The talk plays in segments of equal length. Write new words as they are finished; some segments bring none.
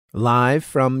Live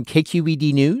from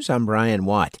KQED News, I'm Brian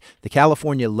Watt. The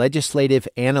California Legislative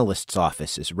Analyst's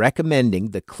Office is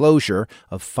recommending the closure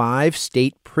of 5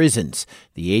 state prisons.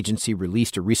 The agency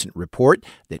released a recent report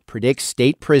that predicts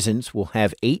state prisons will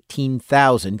have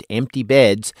 18,000 empty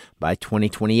beds by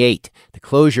 2028. The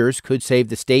closures could save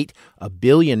the state $1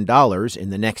 billion in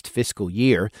the next fiscal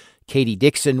year. Katie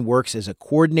Dixon works as a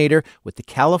coordinator with the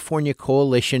California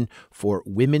Coalition for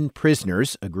Women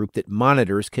Prisoners, a group that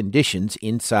monitors conditions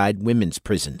inside women's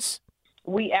prisons.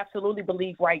 We absolutely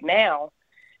believe right now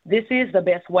this is the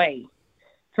best way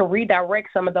to redirect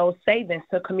some of those savings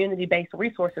to community-based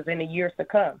resources in the years to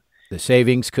come. The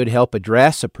savings could help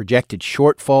address a projected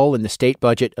shortfall in the state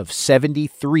budget of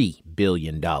 $73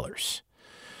 billion.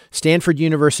 Stanford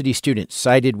University students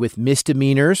cited with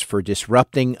misdemeanors for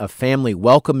disrupting a family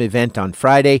welcome event on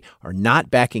Friday are not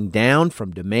backing down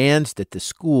from demands that the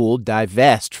school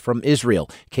divest from Israel.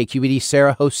 KQED's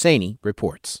Sarah Hosseini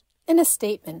reports. In a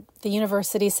statement, the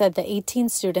university said the 18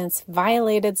 students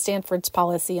violated Stanford's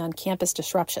policy on campus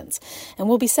disruptions and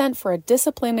will be sent for a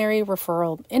disciplinary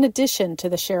referral in addition to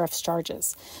the sheriff's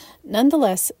charges.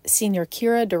 Nonetheless, senior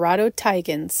Kira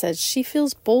Dorado-Teigen says she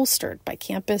feels bolstered by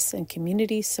campus and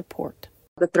community support.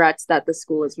 The threats that the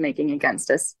school is making against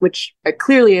us, which are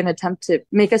clearly an attempt to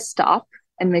make us stop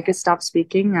and make us stop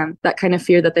speaking, that kind of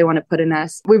fear that they want to put in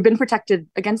us. We've been protected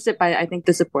against it by, I think,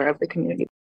 the support of the community.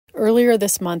 Earlier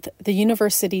this month, the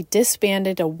university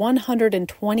disbanded a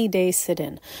 120-day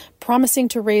sit-in, promising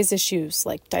to raise issues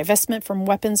like divestment from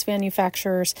weapons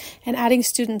manufacturers and adding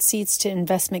student seats to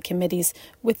investment committees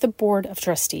with the Board of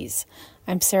Trustees.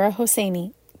 I'm Sarah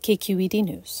Hosseini, KQED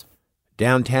News.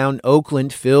 Downtown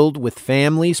Oakland filled with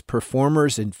families,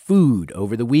 performers, and food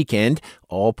over the weekend,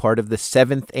 all part of the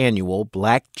 7th annual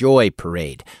Black Joy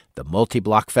Parade. The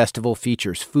multi-block festival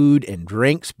features food and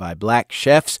drinks by Black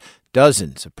chefs,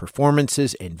 dozens of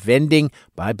performances, and vending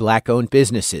by Black-owned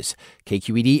businesses.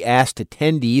 KQED asked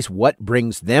attendees what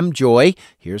brings them joy.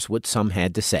 Here's what some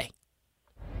had to say.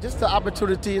 Just the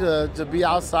opportunity to be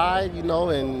outside,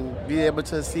 and be able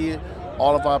to see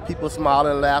all of our people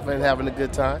smiling, laughing, and having a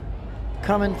good time.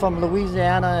 Coming from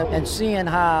Louisiana and seeing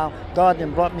how God has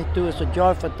brought me through, it's a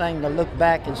joyful thing to look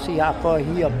back and see how far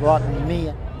He has brought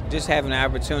me. Just having the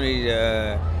opportunity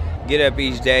to get up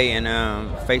each day and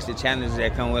face the challenges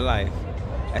that come with life.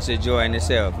 That's a joy in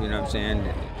itself, you know what I'm saying?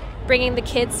 Bringing the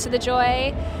kids to the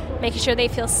joy, making sure they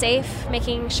feel safe,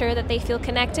 making sure that they feel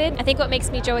connected. I think what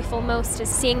makes me joyful most is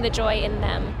seeing the joy in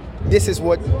them. This is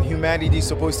what humanity is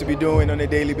supposed to be doing on a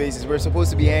daily basis. We're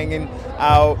supposed to be hanging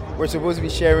out. We're supposed to be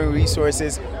sharing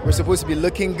resources. We're supposed to be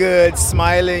looking good,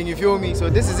 smiling, you feel me?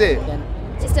 So this is it.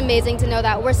 It's just amazing to know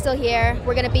that we're still here.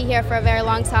 We're going to be here for a very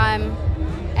long time.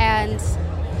 And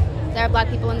there are Black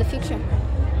people in the future.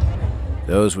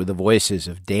 Those were the voices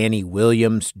of Danny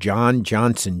Williams, John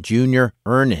Johnson Jr.,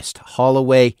 Ernest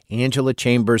Holloway, Angela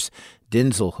Chambers,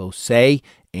 Denzel Jose,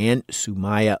 and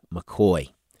Sumaya McCoy.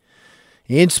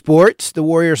 In sports, the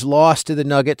Warriors lost to the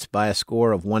Nuggets by a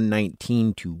score of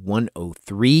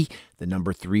 119-103. The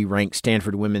number 3 ranked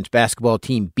Stanford women's basketball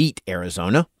team beat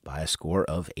Arizona by a score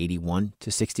of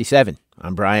 81-67.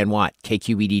 I'm Brian Watt,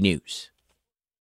 KQED News.